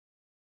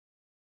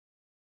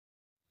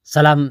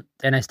ሰላም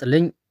ጤና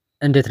ይስጥልኝ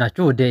እንዴት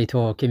ናችሁ? ወደ ኢትዮ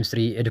ኬሚስትሪ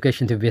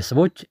ኤዱኬሽን ቲቪ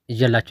ቤተሰቦች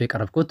ይዤላችሁ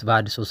የቀረብኩት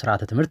በአዲሱ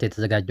ስርዓተ ትምህርት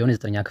የተዘጋጀውን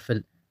የ9ኛ ክፍል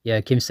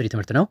የኬሚስትሪ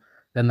ትምህርት ነው።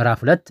 በምዕራፍ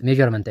 2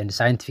 ሜዠርመንት ኤንድ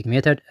ሳይንቲፊክ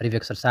ሜተድ ሪቪው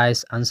ኤክሰርሳይዝ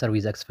አንሰር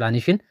ዊዝ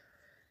ኤክስፕላኔሽን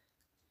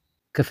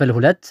ክፍል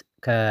 2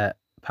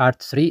 ከፓርት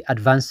 3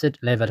 አድቫንስድ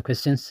ሌቨል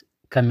ኩዌስችንስ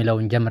ከሚለው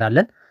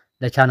እንጀምራለን።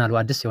 ለቻናሉ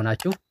አዲስ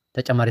የሆናችሁ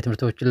ተጨማሪ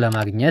ትምህርቶችን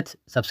ለማግኘት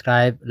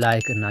ሰብስክራይብ፣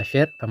 ላይክ እና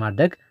ሼር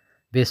በማድረግ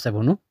ቤተሰብ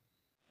ሁኑ።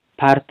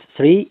 ፓርት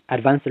 3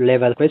 አድቫንስድ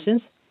ሌቨል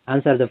ኩዌስችንስ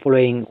Answer the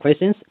following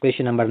questions.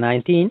 Question number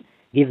 19.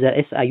 Give the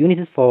SI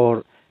units for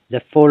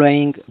the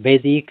following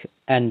basic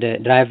and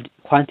derived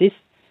quantities.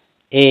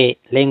 A.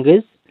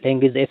 Length.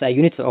 Length, the SI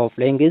units of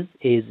length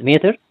is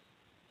meter.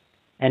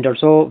 And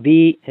also B.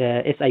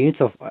 SI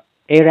units of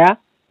area.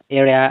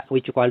 Area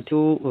which equal to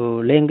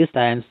length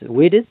times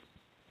width.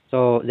 So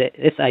the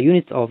SI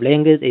units of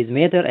length is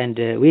meter and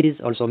width is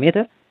also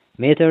meter.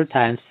 Meter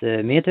times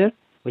meter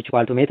which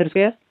equal to meter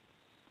square.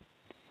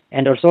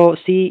 And also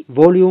C.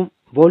 Volume.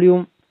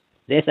 Volume.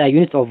 The SI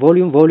units of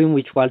volume, volume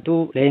which equal to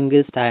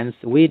length times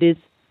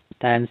width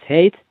times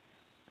height,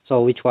 so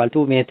which equal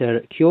to meter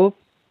cube.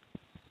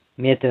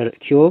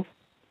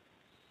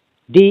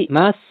 D.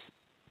 Mass,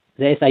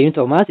 the SI unit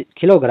of mass is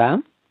kilogram.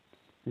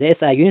 The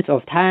SI unit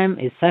of time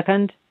is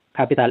second,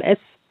 capital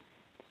S.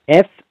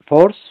 F.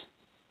 Force,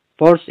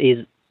 force is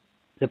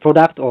the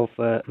product of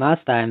mass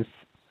times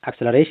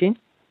acceleration.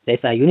 The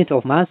SI unit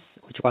of mass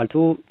which equal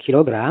to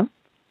kilogram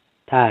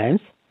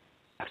times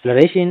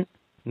acceleration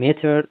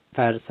meter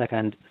per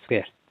second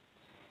square.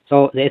 So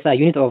the SI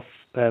unit of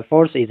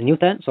force is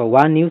Newton. So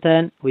 1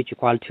 Newton which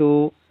equal to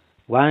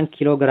 1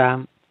 kilogram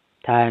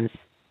times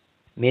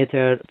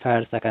meter per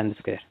second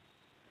square.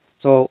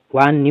 So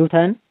 1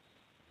 Newton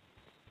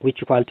which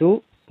equal to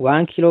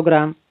 1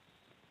 kilogram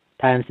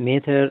times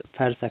meter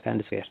per second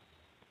square.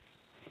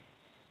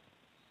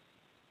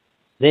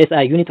 The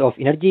SI unit of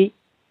energy.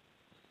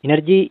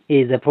 Energy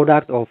is the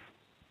product of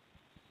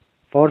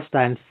force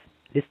times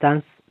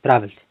distance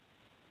traveled.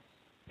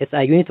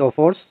 SI unit of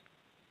force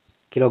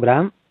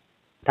kilogram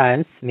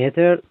times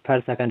meter per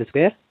second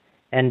square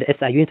and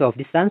SI unit of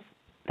distance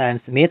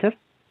times meter.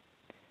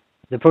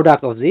 The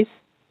product of this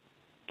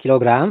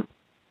kilogram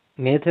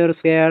meter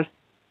square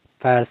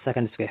per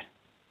second square.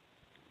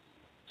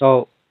 So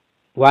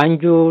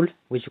 1 joule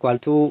which equal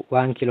to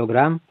 1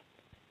 kilogram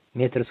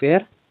meter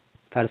square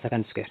per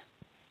second square.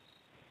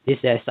 This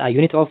is SI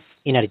unit of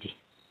energy.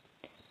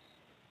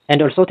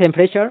 And also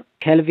temperature,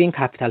 Kelvin,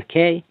 capital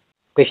K.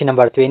 Question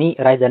number 20.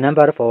 Write the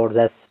number for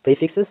the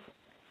prefixes.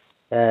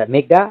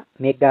 Mega,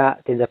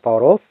 10 the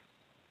power of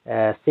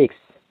 6.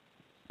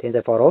 10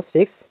 the power of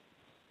 6.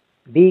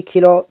 B.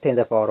 Kilo, 10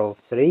 the power of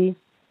 3.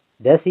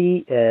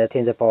 Deci,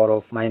 10 the power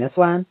of minus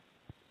 1.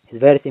 It's a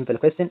very simple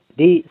question.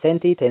 D.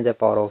 Centi, 10 the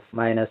power of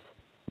minus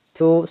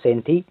 2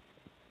 centi.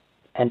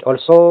 And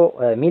also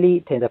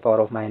milli, 10 the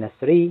power of minus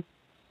 3.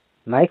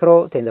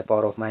 Micro, 10 the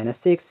power of minus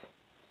 6.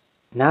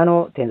 Nano,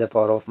 10 the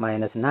power of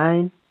minus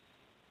 9.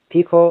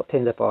 Pico,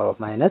 10 the power of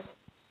minus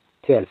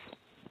 12.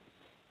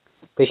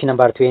 Question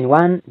number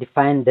 21.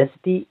 Define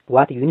density.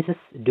 What units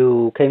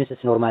do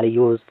chemists normally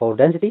use for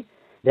density?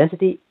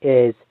 Density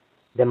is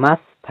the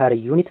mass per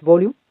unit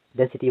volume.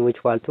 Density which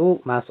equal to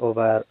mass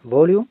over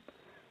volume.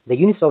 The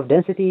units of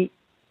density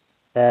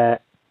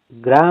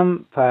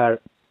gram per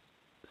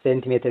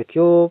centimeter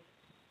cube,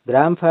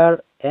 gram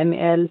per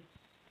ml,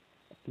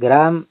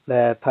 gram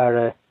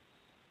per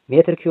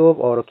meter cube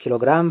or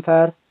kilogram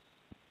per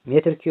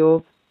meter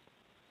cube,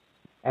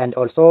 and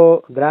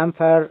also gram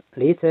per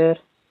liter.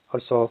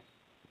 Also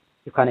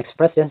you can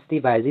express density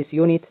by this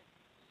unit.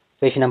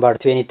 Question number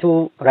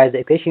 22. Write the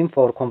equation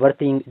for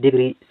converting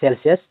degree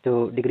Celsius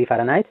to degree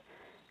Fahrenheit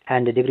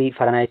and degree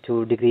Fahrenheit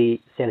to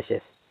degree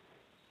Celsius.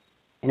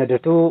 In order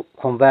to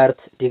convert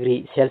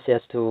degree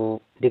Celsius to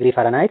degree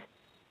Fahrenheit,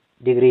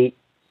 degree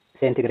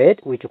centigrade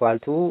which equal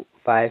to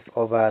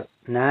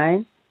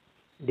 5/9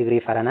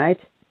 degree Fahrenheit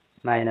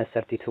minus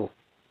 32.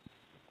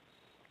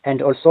 And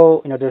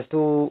also in order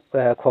to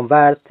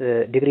convert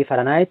degree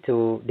Fahrenheit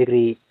to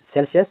degree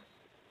Celsius,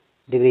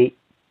 degree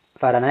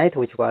Fahrenheit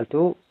which equal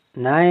to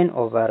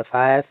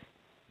 9/5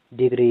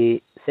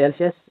 degree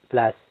Celsius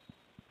plus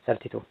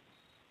 32.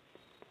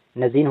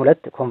 እነዚህን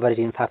ሁለት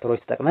ኮንቨርዥን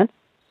ፋክተሮች ተጠቅመን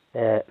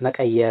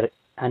መቀየር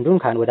አንዱን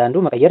ወደ አንዱ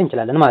መቀየር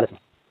እንችላለን ማለት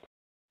ነው።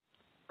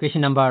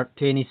 Question number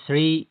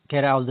 23.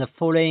 Carry out the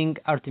following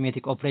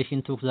arithmetic operation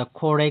to the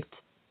correct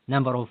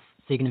number of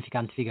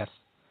significant figures.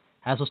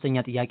 23ኛ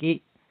ጥያቄ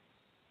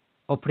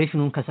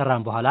ኦፕሬሽኑን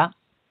ከሰራን በኋላ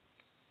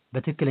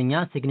በትክክለኛ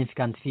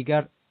ሲግኒፊካንት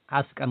ፊገር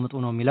አስቀምጡ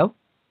ነው የሚለው።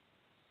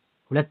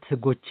 ሁለት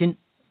ህጎችን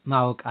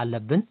ማወቅ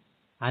አለብን።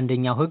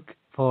 አንደኛው ህግ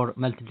for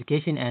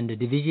multiplication and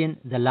division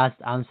the last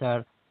answer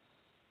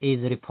is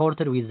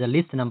reported with the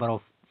least number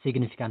of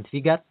significant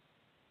figure,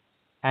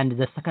 and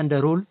the second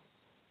rule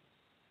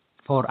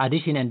for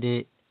addition and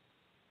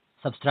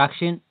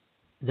subtraction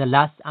the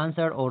last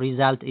answer or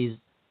result is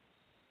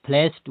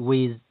placed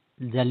with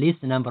the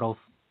least number of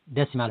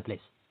decimal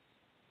place.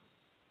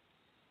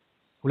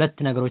 ሁለት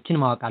ነገሮችን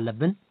ማወቅ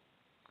አለብን።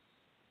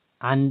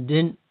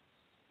 አንድን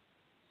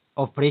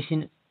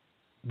ኦፕሬሽን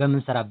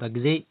በምንሰራበት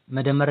ጊዜ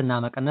መደመርና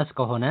መቀነስ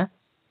ከሆነ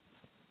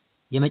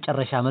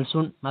የመጨረሻ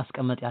መልሱን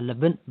ማስቀመጥ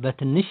ያለብን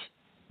በትንሽ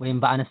ወይም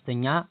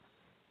በአነስተኛ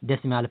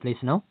ዴሲማል ፕሌስ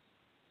ነው።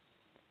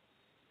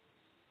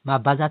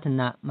 ማባዛትና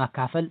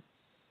ማካፈል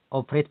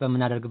ኦፕሬት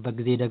በምናደርግበት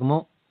ጊዜ ደግሞ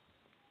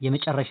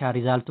የመጨረሻ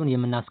ሪዛልቱን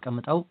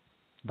የምናስቀምጠው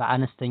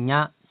በአነስተኛ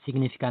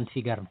ሲግኒፊካንት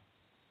ፊገር ነው።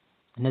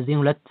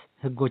 እነዚህን ሁለት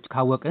ህጎች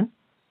ካወቅን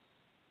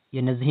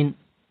የነዚህን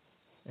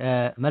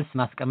መልስ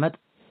ማስቀመጥ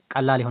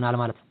ቀላል ይሆናል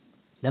ማለት ነው።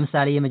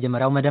 ለምሳሌ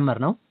የመጀመሪያው መደመር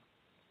ነው።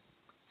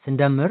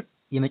 ስንደምር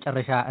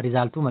የመጨረሻ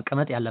ሪዛልቱ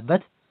መቀመጥ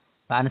ያለበት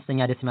በአነስተኛ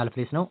ዴሲማል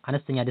ፕሌስ ነው።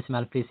 አነስተኛ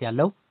ዴሲማል ፕሌስ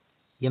ያለው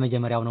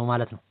የመጀመሪያው ነው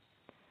ማለት ነው።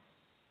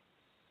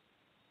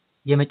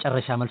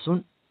 የመጨረሻ መልሱን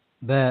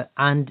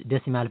በአንድ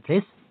ዴሲማል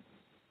ፕሌስ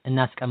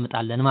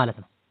እናስቀምጣለን ማለት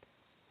ነው።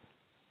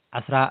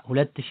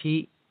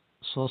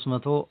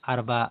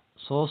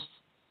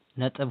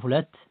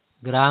 12343.2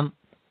 ግራም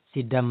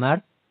ሲደመር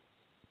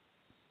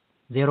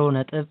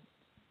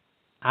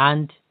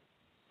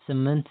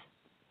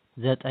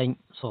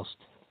 0.1893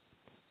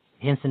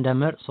 ይሄን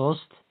ስንደምር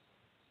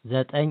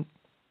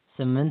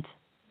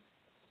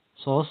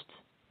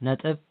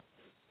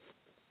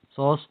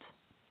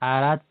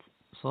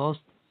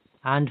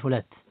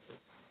 3983.3432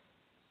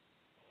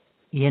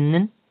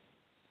 ይሄንን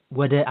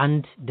ወደ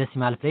አንድ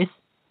ዴሲማል ፕሌስ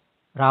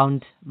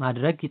ራውንድ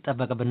ማድረግ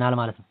ይጠበቅብናል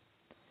ማለት ነው።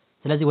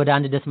 ስለዚህ ወደ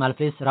አንድ ዴሲማል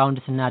ፕሌስ ራውንድ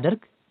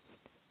ስናደርግ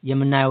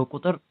የምናየው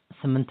ቁጥር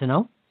 8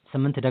 ነው።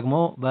 8 ደግሞ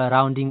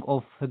በራውንዲንግ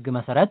ኦፍ ህግ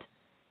መሰረት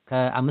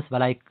ከ5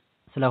 በላይ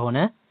ስለሆነ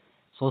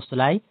 3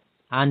 ላይ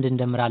አንድ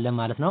እንደምራለን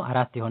ማለት ነው፣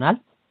 4 ይሆናል።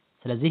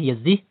 ስለዚህ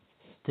የዚህ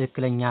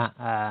ትክክለኛ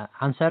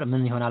አንሰር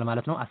ምን ይሆናል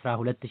ማለት ነው?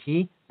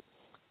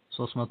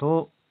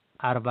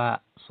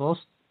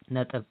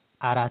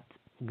 12343.4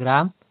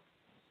 ግራም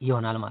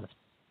ይሆናል ማለት ነው።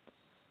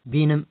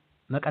 ቢንም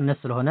መቀነስ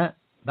ስለሆነ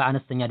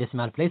በአነስተኛ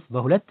ዴሲማል ፕሌስ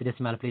በሁለት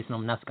ዴሲማል ፕሌስ ነው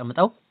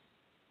የምናስቀምጠው።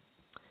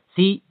 ሲ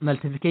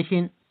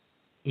መልቲፕሊኬሽን፣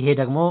 ይሄ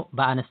ደግሞ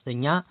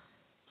በአነስተኛ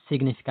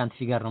ሲግኒፊካንት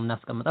ፊገር ነው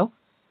የምናስቀምጠው።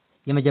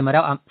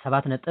 የመጀመሪያው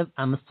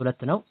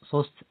 7.52 ነው።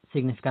 3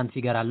 ሲግኒፊካንት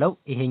ፊገር አለው።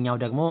 ይሄኛው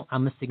ደግሞ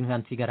 5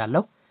 ሲግኒፊካንት ፊገር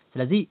አለው።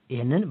 ስለዚህ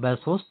ይሄንን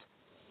በ3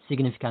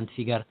 ሲግኒፊካንት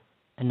ፊገር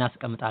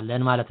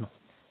እናስቀምጣለን ማለት ነው።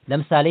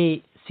 ለምሳሌ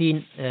ሲን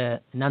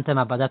እናንተ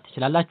ማባዛት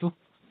ትችላላችሁ።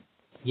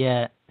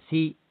 የሲ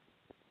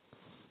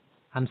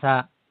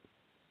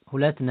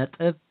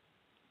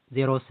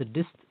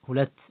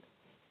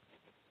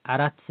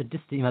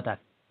 52.06246 ይመጣል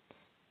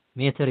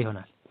ሜትር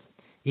ይሆናል።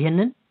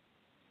 ይሄንን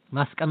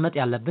ማስቀመጥ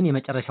ያለብን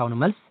የመጨረሻውን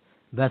መልስ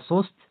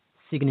በ3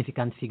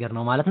 ሲግኒፊካንት ፊገር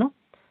ነው ማለት ነው።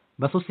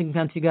 በ3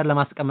 ሲግኒፊካንት ፊገር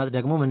ለማስቀመጥ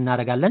ደግሞ ምን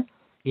እናደርጋለን?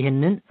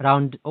 ይሄንን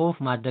ራውንድ ኦፍ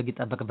ማድረግ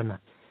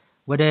ይጠበቅብናል።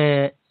 ወደ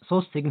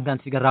 3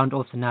 ሲግኒፊካንት ፊገር ራውንድ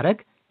ኦፍ ስናደርግ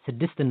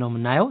 6 ነው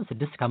የምናየው።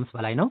 6 ከ5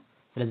 በላይ ነው።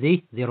 ስለዚህ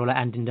 0 ላይ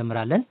 1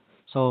 እንደምራለን።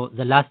 ሶ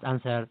the last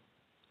answer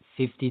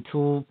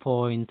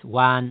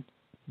 52.1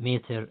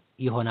 ሜትር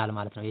ይሆናል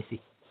ማለት ነው። የሲ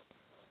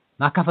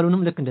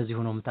ማካፈሉንም ልክ እንደዚህ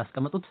ሆኖ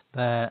የምታስቀምጡት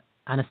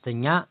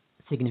በአነስተኛ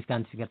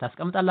ሲግኒፊካንት ፊገር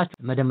ታስቀምጣላችሁ።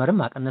 መደመርም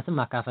ማቀነስም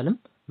ማካፈልም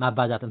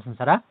ማባዛትም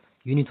ስንሰራ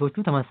ዩኒቶቹ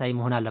ተመሳሳይ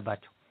መሆን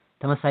አለባቸው።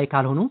 ተመሳሳይ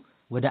ካልሆኑ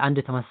ወደ አንድ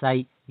ተመሳሳይ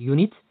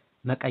ዩኒት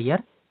መቀየር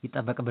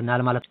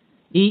ይጠበቅብናል ማለት ነው።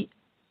 ኢ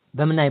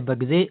በምናይበት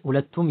ጊዜ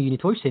ሁለቱም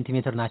ዩኒቶች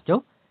ሴንቲሜትር ናቸው።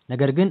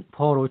 ነገር ግን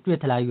ፓወሮቹ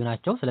የተለያዩ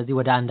ናቸው። ስለዚህ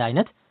ወደ አንድ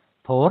አይነት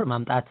ፓወር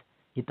ማምጣት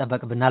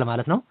ይጠበቅብናል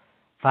ማለት ነው።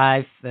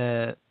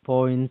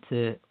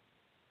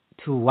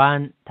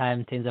 5.21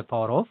 times 10 the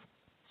power of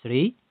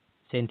 3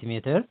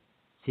 ሴንቲሜትር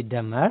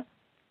ሲደመር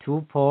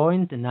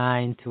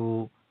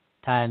 2.92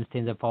 times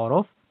 10 the power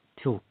of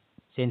 2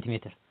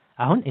 ሴንቲሜትር።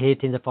 አሁን ይሄ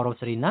 10 the power of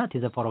 3 እና 10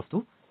 the power of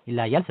 2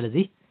 ይለያያል።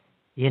 ስለዚህ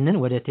ይሄንን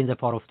ወደ 10 the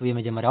power of 2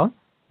 የመጀመሪያውን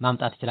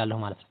ማምጣት እችላለሁ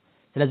ማለት ነው።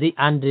 ስለዚህ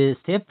አንድ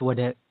ስቴፕ ወደ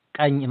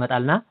ቀኝ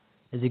ይመጣልና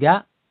እዚህ ጋር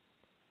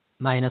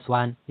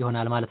 -1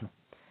 ይሆናል ማለት ነው።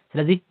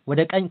 ስለዚህ ወደ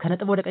ቀኝ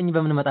ከነጥብ ወደ ቀኝ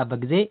በምንመጣበት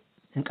ጊዜ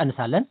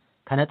እንቀንሳለን።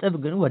 ከነጥብ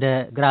ግን ወደ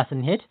ግራ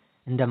ስንሄድ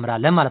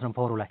እንደምራለን ማለት ነው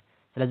ፓወሩ ላይ።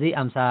 ስለዚህ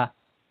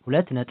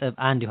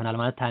 52.1 ይሆናል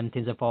ማለት ታይም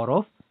 10 the power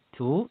of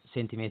 2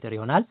 ሴንቲሜትር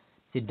ይሆናል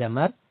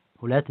ሲደመር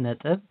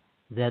 2.92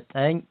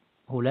 ታይም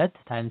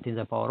 10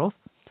 the power of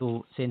 2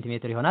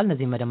 ሴንቲሜትር ይሆናል።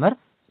 እነዚህን መደመር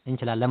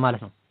እንችላለን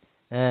ማለት ነው።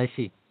 እሺ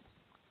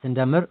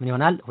ስንደምር ምን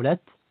ይሆናል?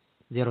 2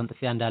 0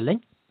 ጥፊያ እንዳለኝ።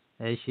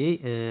 እሺ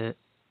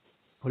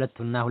 2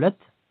 እና 2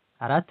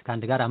 4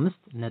 ከአንድ ጋር 5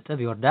 ነጥብ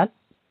ይወርዳል።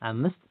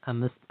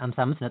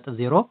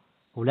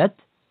 55.02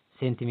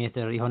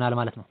 ሴንቲሜትር ይሆናል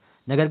ማለት ነው።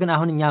 ነገር ግን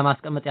አሁን እኛ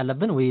ማስቀመጥ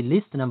ያለብን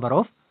ሊስት ነምበር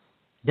ኦፍ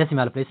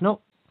ዴሲማል ፕሌስ ነው።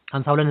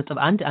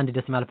 52.1 አንድ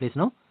ዴሲማል ፕሌስ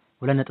ነው።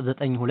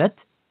 2.92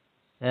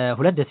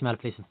 ሁለት ዴሲማል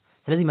ፕሌስ ነው።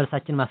 ስለዚህ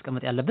መልሳችን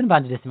ማስቀመጥ ያለብን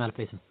በአንድ ዴሲማል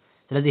ፕሌስ ነው።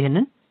 ስለዚህ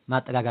ይሄንን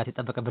ማጠጋጋት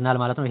ይጠበቅብናል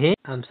ማለት ነው። ይሄ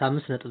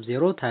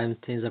 55.0 times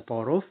 10 the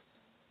power of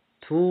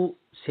 2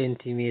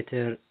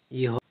 ሴንቲሜትር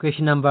ይሆናል።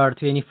 Question number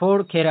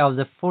 24, carry out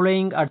the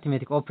following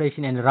arithmetic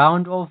operation and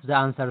round off the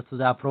answer to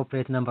the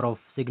appropriate number of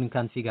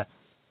significant figure.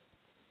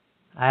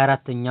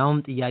 24ኛውም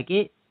ጥያቄ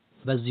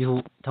በዚሁ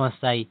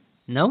ተመሳሳይ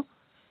ነው።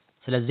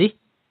 ስለዚህ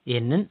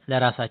ይሄንን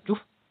ለራሳችሁ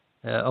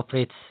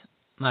ኦፕሬት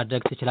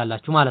ማድረግ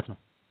ትችላላችሁ ማለት ነው።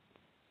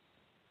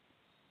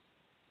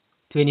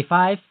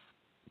 25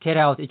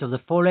 carry out each of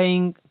the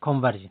following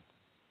conversion.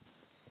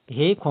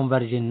 ይሄ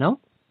conversion ነው።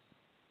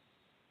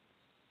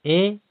 A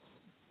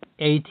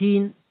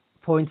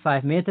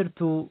 18.5 ሜትር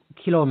to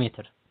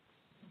ኪሎሜትር።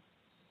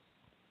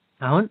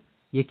 አሁን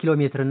የኪሎ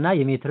ሜትር እና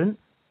የሜትርን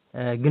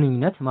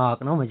ግንኙነት ማወቅ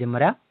ነው።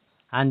 መጀመሪያ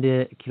 1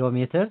 ኪሎ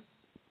ሜትር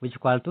which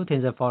equal to 10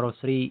 to the power of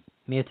 3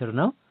 ሜትር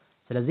ነው።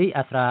 ስለዚህ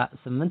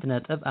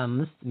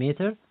 18.5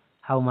 ሜትር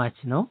how much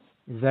ነው?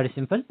 is very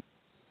simple.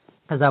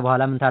 ከዛ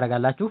በኋላ ምን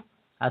ታደርጋላችሁ?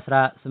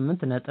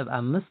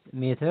 18.5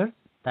 ሜትር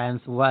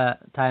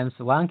times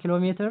 1 ኪሎ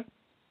ሜትር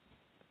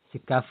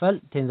ሲካፈል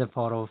 10 to the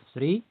power of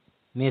 3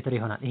 ሜትር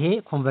ይሆናል። ይሄ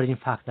ኮንቨርዥን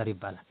ፋክተር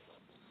ይባላል።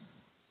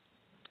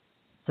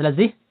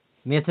 ስለዚህ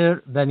ሜትር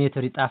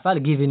በሜትር ይጣፋል።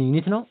 ጊቭን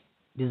ዩኒት ነው።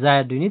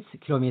 ዲዛይርድ ዩኒት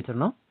ኪሎ ሜትር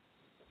ነው።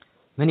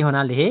 ምን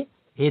ይሆናል? ይሄ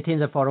 10 to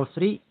the power of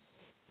 3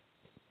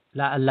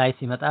 ላይ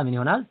ሲመጣ ምን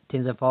ይሆናል? 10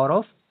 to the power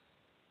of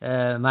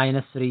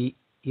 -3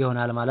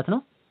 ይሆናል ማለት ነው።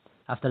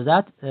 አፍተር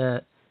ዛት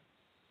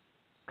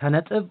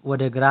ከነጥብ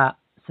ወደ ግራ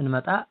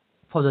ስንመጣ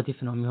ፖዚቲቭ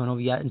ነው የሚሆነው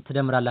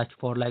ትደምራላችሁ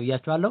ፓወር ላይ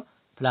ብያችኋለሁ።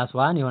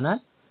 +1 ይሆናል።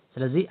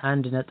 ስለዚህ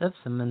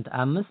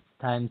 1.85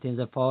 ታይም 10 to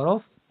the power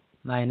of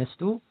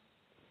 -2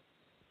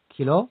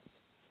 ኪሎ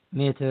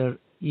ሜትር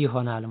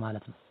ይሆናል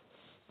ማለት ነው።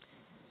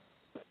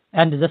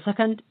 and the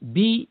second b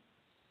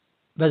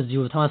በዚሁ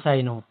ተመሳሳይ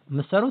ነው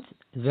የምትሰሩት።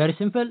 very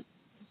simple።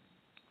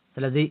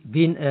 ስለዚህ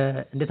ቢን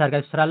እንዴት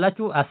አድርጋችሁ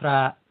ትሰራላችሁ?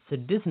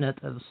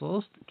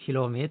 16.3 ኪሎ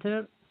ሜትር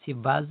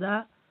ሲባዛ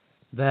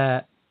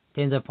በ10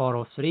 to the power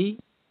of 3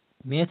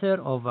 ሜትር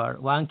ኦቨር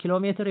 1 ኪሎ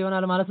ሜትር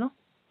ይሆናል ማለት ነው።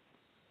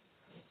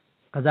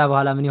 ከዛ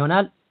በኋላ ምን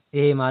ይሆናል?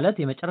 ይሄ ማለት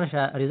የመጨረሻ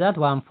ሪዛልት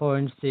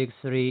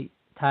 1.63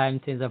 ታይም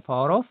 10 to the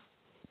power of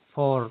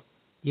 4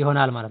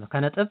 ይሆናል ማለት ነው።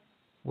 ከነጥብ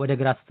ወደ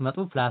ግራ ስትመጡ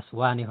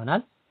 +1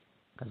 ይሆናል።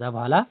 ከዛ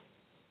በኋላ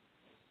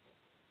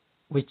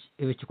which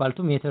equal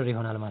to ሜትር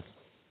ይሆናል ማለት ነው።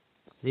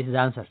 this is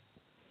the answer.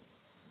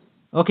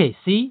 okay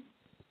c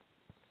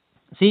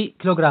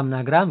ኪሎግራም እና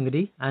ግራም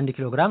እንግዲህ 1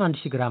 ኪሎግራም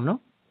 1000 ግራም ነው።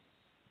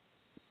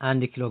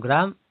 1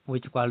 ኪሎግራም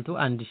which equal to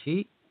 1000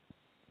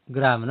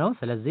 ግራም ነው።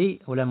 ስለዚህ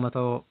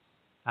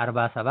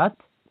 247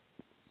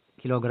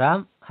 ኪሎግራም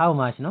how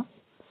much ነው?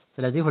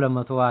 ስለዚህ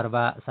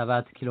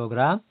 247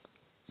 ኪሎግራም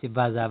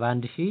ሲባዛ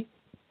በ1000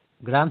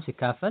 ግራም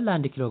ሲካፈል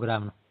ለ1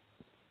 ኪሎግራም ነው።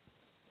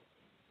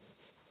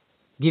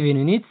 ጊቭን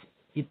ዩኒት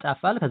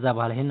ይጣፋል። ከዛ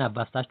በኋላ ይሄን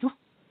አባስታችሁ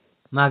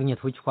ማግኘት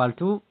which equal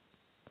to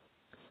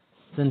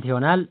ስንት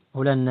ይሆናል?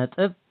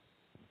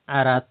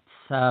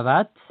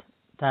 2.47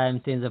 ታይም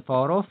 10 to the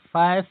power of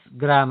 5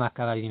 ግራም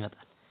አካባቢ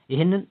ይመጣል።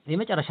 ይሄንን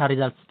የመጨረሻ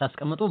ሪዛልት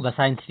ስታስቀምጡ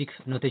በሳይንቲፊክ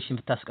ኖቴሽን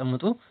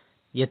ብታስቀምጡ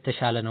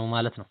የተሻለ ነው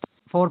ማለት ነው።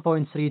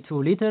 4.32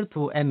 ሊትር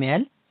to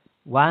ml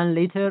 1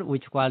 liter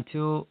which equal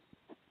to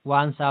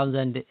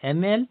 1000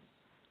 ml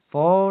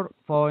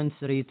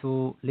 4.32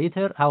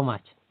 liter how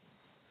much?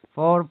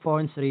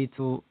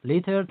 4.32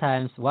 liter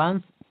times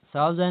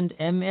 1000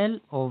 ml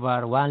over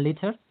 1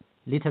 liter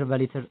ሊትር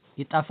በሊትር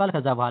ይጣፋል።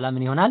 ከዛ በኋላ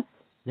ምን ይሆናል?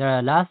 the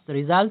last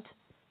result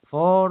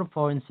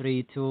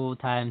 4.32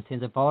 times 10 to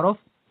the power of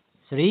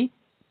 3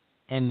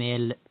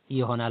 ml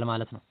ይሆናል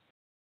ማለት ነው።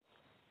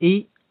 ኢ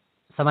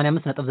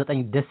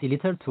 85.9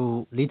 ዴሲሊትር to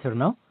ሊትር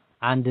ነው።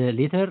 1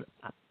 ሊትር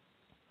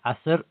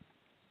 10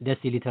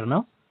 ዴሲሊትር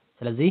ነው።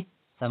 ስለዚህ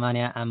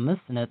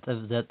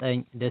 85.9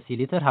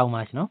 ዴሲሊትር how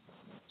much ነው?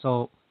 so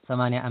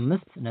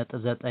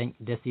 85.9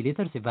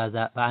 ዴሲሊትር ሲባዛ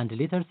በ1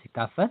 ሊትር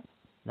ሲካፈል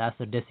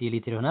ለ10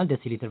 ዴሲሊትር ይሆናል።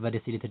 ዴሲሊትር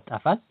በዴሲሊትር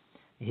ይጣፋል።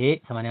 ይሄ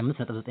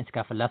 85.9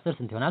 ሲካፈል ለ10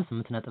 ስንት ይሆናል?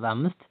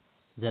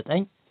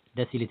 8.59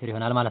 ዴሲሊትር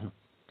ይሆናል ማለት ነው።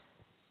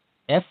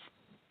 ኤፍ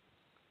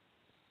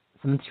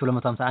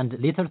 8251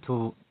 ሊትር to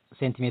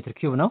ሴንቲሜትር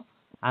ኪዩብ ነው።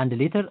 1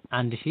 ሊትር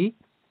 1000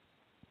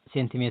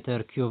 ሴንቲሜትር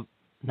ኪዩብ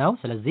ነው።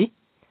 ስለዚህ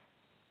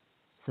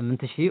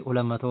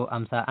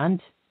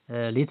 8251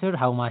 ሊትር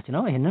how much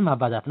ነው? ይሄንን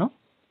ማባዛት ነው።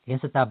 ይሄን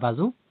ስታባዙ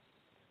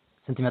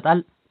ስንት ይመጣል?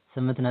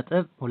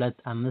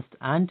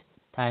 8.251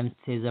 times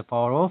 10 to the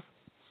power of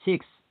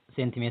 6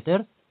 ሴንቲሜትር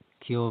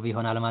ኪዩብ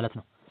ይሆናል ማለት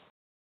ነው።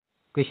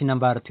 question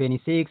number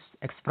 26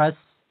 express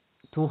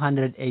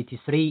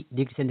 283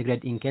 degree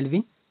centigrade in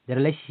Kelvin. The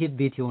relationship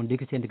between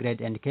degree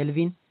centigrade and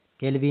Kelvin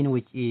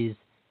which is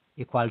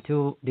equal to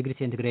degree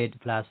centigrade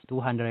plus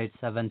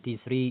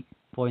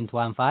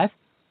 273.15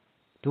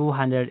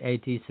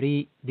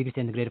 283 degree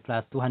centigrade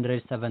plus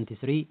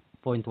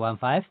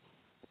 273.15.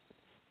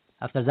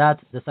 After that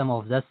the sum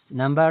of this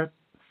number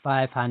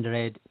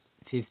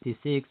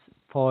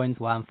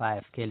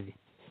 556.15 Kelvin.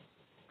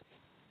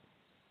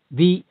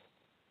 B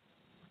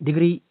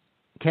degree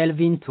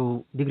Kelvin to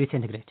degree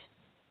centigrade.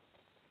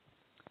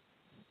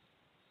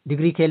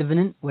 ዲግሪ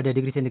ኬልቪንን ወደ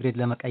ዲግሪ ሴንቲግሬድ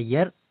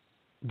ለመቀየር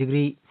ዲግሪ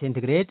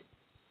ሴንቲግሬድ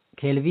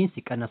ኬልቪን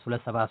ሲቀነስ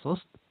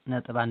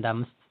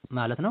 273.15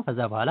 ማለት ነው። ከዛ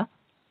በኋላ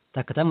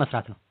ተከተም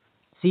መስራት ነው።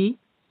 ሲ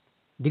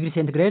ዲግሪ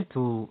ሴንቲግሬድ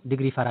to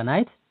ዲግሪ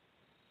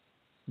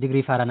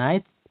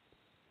ፋራናይት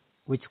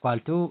which equal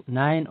to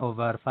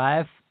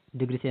 9/5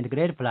 ዲግሪ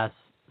ሴንቲግሬድ plus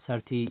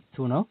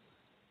 32 ነው።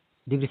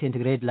 ዲግሪ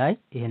ሴንቲግሬድ ላይ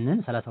ይሄንን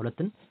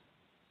 32ን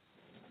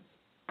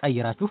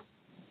ቀይራችሁ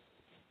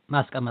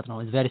ማስቀመጥ ነው።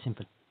 it's very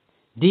simple.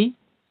 ዲ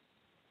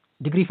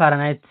ዲግሪ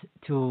ፋራናይት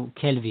ቱ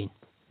ኬልቪን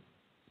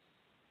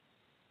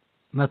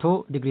 100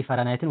 ዲግሪ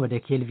ፋራናይትን ወደ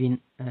ኬልቪን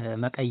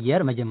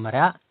መቀየር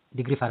መጀመሪያ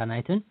ዲግሪ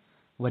ፋራናይትን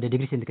ወደ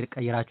ዲግሪ ሴንቲግሬድ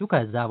ቀይራችሁ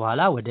ከዛ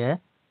በኋላ ወደ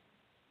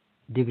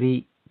ዲግሪ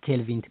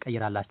ኬልቪን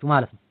ትቀይራላችሁ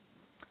ማለት ነው።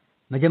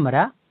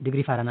 መጀመሪያ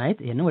ዲግሪ ፋራናይት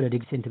ይሄንን ወደ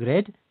ዲግሪ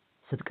ሴንቲግሬድ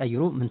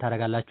ስትቀይሩ ምን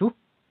ታደርጋላችሁ?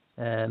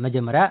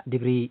 መጀመሪያ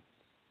ዲግሪ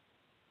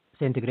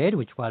ሴንቲግሬድ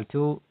which equal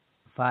to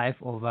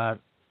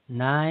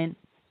 5/9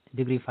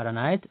 ዲግሪ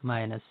ፋራናይት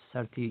minus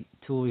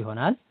 32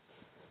 ይሆናል።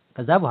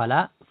 ከዛ በኋላ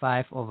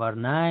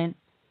 5/9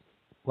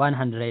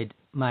 100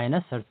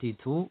 minus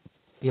 32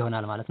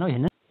 ይሆናል ማለት ነው።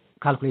 ይሄንን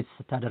ካልኩሌት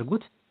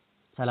ስታደርጉት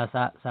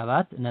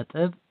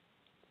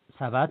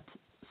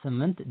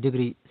 37.78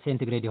 ዲግሪ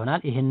ሴንቲግሬድ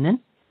ይሆናል። ይሄንን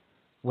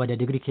ወደ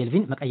ዲግሪ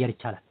ኬልቪን መቀየር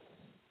ይቻላል።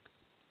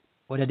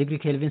 ወደ ዲግሪ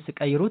ኬልቪን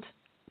ስቀይሩት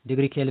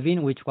ዲግሪ ኬልቪን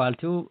which equal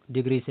to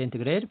ዲግሪ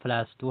ሴንቲግሬድ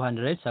plus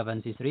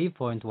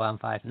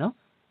 273.15 ነው።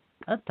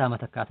 ቀጥታ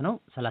መተካት ነው።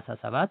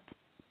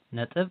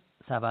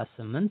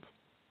 37.78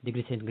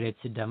 ዲግሪ ሴንቲግሬድ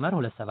ሲደመር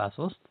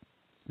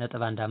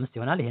 273.15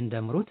 ይሆናል። ይሄን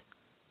ደምሩት።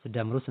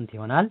 ሲደምሩ ስንት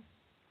ይሆናል?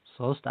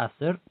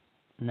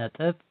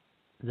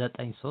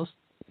 310.93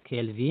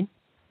 ኬልቪን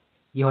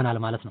ይሆናል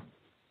ማለት ነው።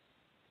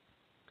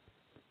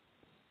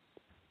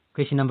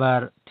 ኩዌስችን ነምበር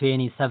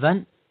 27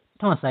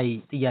 ተመሳሳይ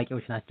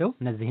ጥያቄዎች ናቸው።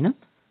 እነዚህንም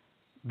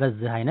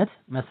በዚህ አይነት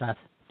መስራት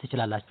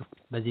ትችላላችሁ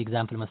በዚህ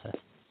ኤግዛምፕል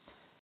መሰረት።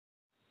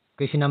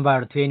 ኩዌስችን ነምበር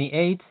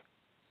 28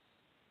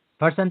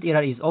 percent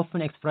error is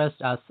often expressed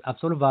as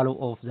absolute value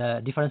of the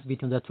difference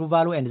between the true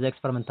value and the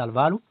experimental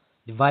value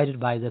divided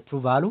by the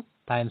true value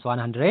times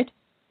 100,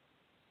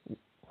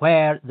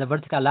 where the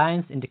vertical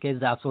lines indicate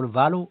the absolute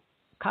value.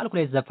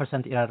 Calculate the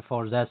percent error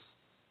for these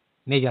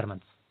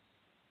measurements.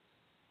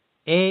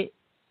 A,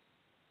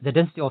 the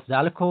density of the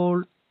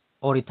alcohol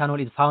or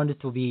ethanol is found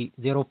to be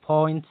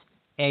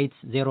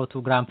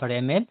 0.802 gram per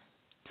ml.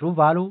 True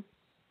value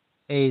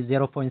is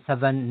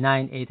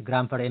 0.798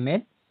 gram per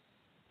ml.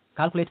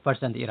 Calculate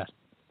percent error.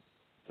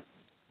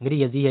 እንግዲህ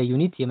የዚህ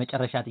የዩኒት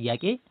የመጨረሻ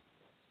ጥያቄ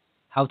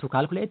how to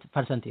calculate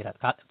percent error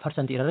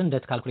percent error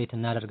እንዴት ካልኩሌት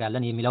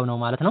እናደርጋለን የሚለው ነው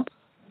ማለት ነው።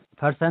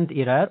 percent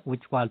error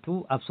which equal to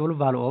absolute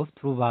value of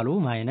true value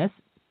minus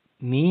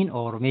mean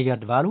or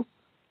measured value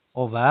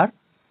over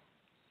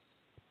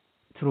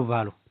true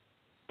value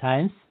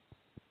times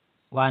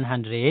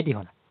 100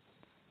 ይሆናል።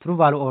 true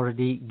value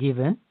already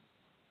given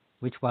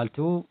which equal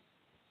to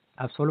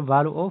absolute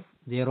value of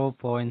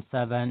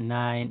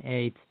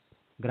 0.798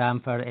 gram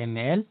per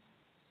ml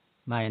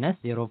minus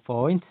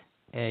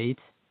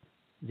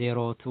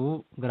 0.802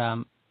 gram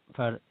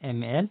per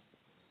ml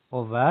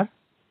over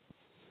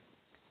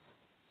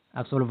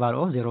absolute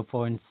value of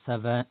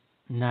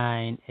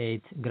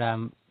 0.798 gram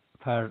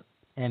per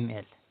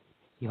ml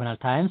ይሆናል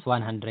times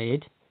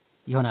 100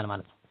 ይሆናል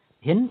ማለት ነው።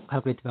 ይህን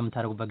ካልኩሌት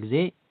በምታደርጉበት ጊዜ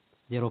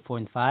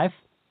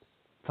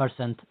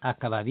 0.5%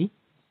 አካባቢ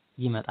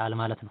ይመጣል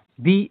ማለት ነው።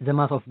 B, the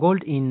mass of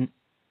gold in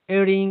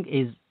earring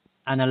is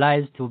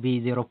analyzed to be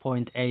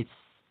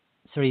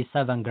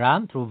 0.837 gram,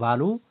 true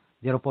value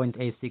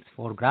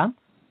 0.864 gram.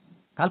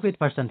 Calculate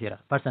percent error.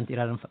 Percent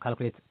error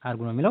calculate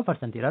አድርጉ ነው የሚለው።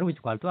 percent error which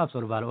equal to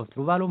absolute value of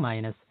true value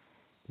minus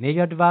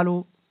measured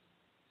value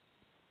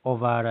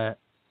over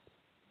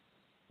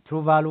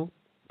true value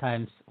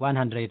times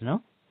 100 ነው።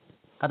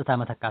 ቀጥታ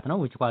መተካት ነው።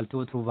 which equal to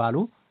true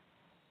value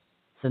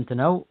ስንት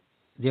ነው?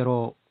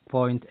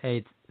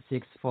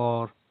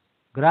 0.864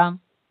 gram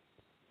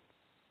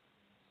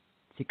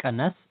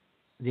ሲቀነስ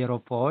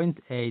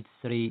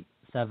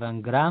 0.837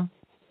 ግራም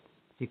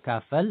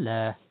ሲካፈል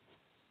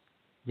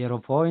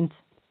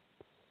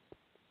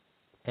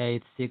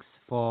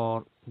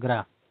ለ0.864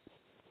 ግራም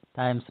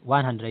ታይምስ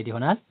 100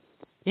 ይሆናል።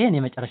 ይሄን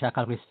የመጨረሻ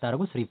ካልኩሌት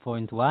ስታደርጉ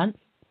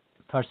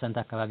 3.1%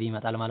 አካባቢ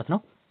ይመጣል ማለት ነው።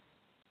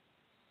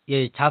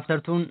 የቻፕተር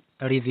 2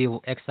 ሪቪው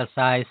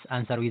ኤክሰርሳይዝ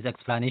አንሰር ዊዝ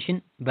ኤክስፕላኔሽን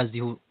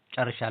በዚሁ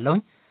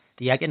ጨርሻለሁኝ።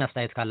 ጥያቄና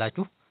አስተያየት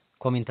ካላችሁ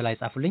ኮሜንት ላይ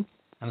ጻፉልኝ።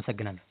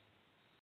 አመሰግናለሁ።